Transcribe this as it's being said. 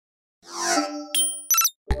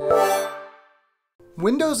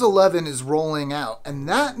Windows 11 is rolling out, and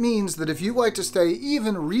that means that if you like to stay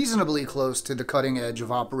even reasonably close to the cutting edge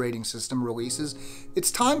of operating system releases, it's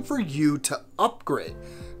time for you to upgrade.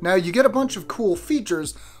 Now, you get a bunch of cool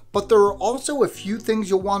features, but there are also a few things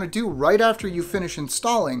you'll want to do right after you finish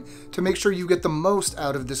installing to make sure you get the most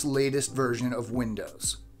out of this latest version of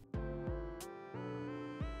Windows.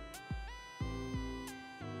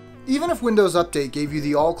 Even if Windows Update gave you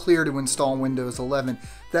the all clear to install Windows 11,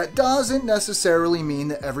 that doesn't necessarily mean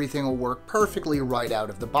that everything will work perfectly right out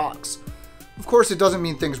of the box. Of course, it doesn't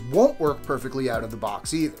mean things won't work perfectly out of the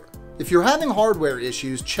box either. If you're having hardware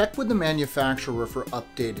issues, check with the manufacturer for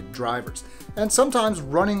updated drivers, and sometimes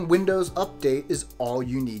running Windows Update is all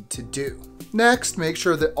you need to do. Next, make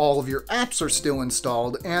sure that all of your apps are still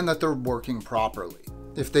installed and that they're working properly.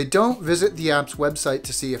 If they don't, visit the app's website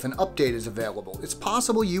to see if an update is available. It's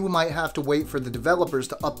possible you might have to wait for the developers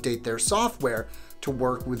to update their software to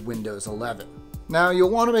work with Windows 11. Now, you'll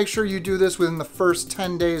want to make sure you do this within the first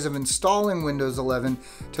 10 days of installing Windows 11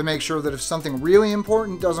 to make sure that if something really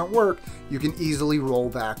important doesn't work, you can easily roll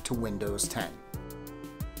back to Windows 10.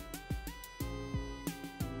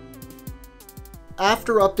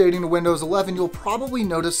 After updating to Windows 11, you'll probably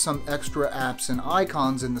notice some extra apps and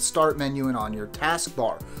icons in the Start menu and on your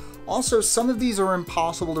taskbar. Also, some of these are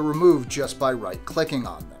impossible to remove just by right-clicking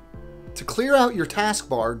on them. To clear out your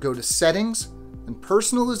taskbar, go to Settings, then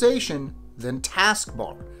Personalization, then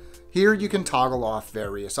Taskbar. Here you can toggle off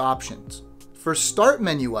various options. For Start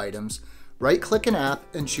menu items, right-click an app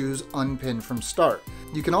and choose Unpin from Start.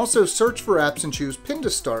 You can also search for apps and choose Pin to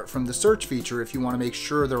Start from the search feature if you want to make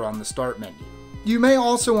sure they're on the Start menu. You may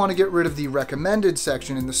also want to get rid of the Recommended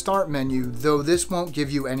section in the Start menu, though this won't give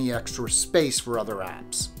you any extra space for other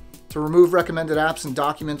apps. To remove recommended apps and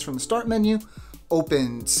documents from the Start menu,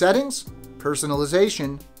 open Settings,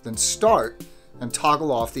 Personalization, then Start, and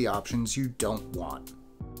toggle off the options you don't want.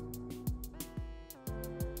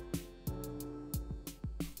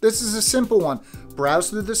 This is a simple one. Browse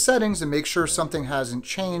through the settings and make sure something hasn't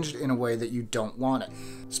changed in a way that you don't want it.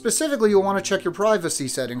 Specifically, you'll want to check your privacy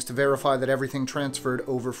settings to verify that everything transferred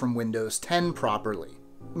over from Windows 10 properly.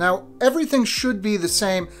 Now, everything should be the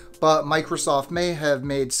same, but Microsoft may have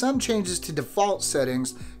made some changes to default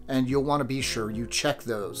settings, and you'll want to be sure you check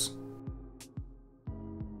those.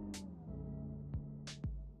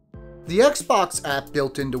 The Xbox app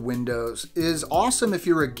built into Windows is awesome if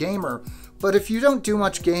you're a gamer, but if you don't do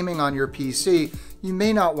much gaming on your PC, you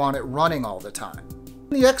may not want it running all the time.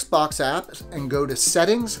 The Xbox app and go to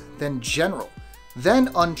Settings, then General. Then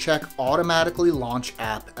uncheck Automatically Launch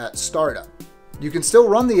App at Startup. You can still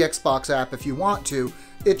run the Xbox app if you want to,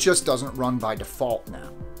 it just doesn't run by default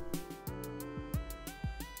now.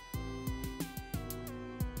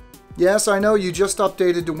 Yes, I know you just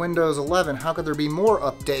updated to Windows 11, how could there be more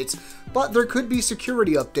updates? But there could be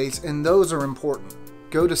security updates, and those are important.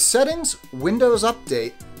 Go to Settings, Windows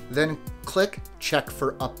Update, then click Check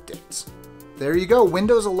for Updates. There you go,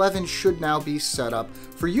 Windows 11 should now be set up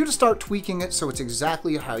for you to start tweaking it so it's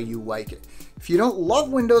exactly how you like it. If you don't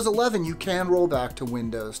love Windows 11, you can roll back to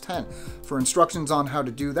Windows 10. For instructions on how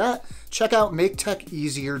to do that, check out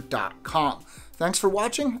maketecheasier.com. Thanks for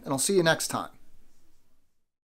watching, and I'll see you next time.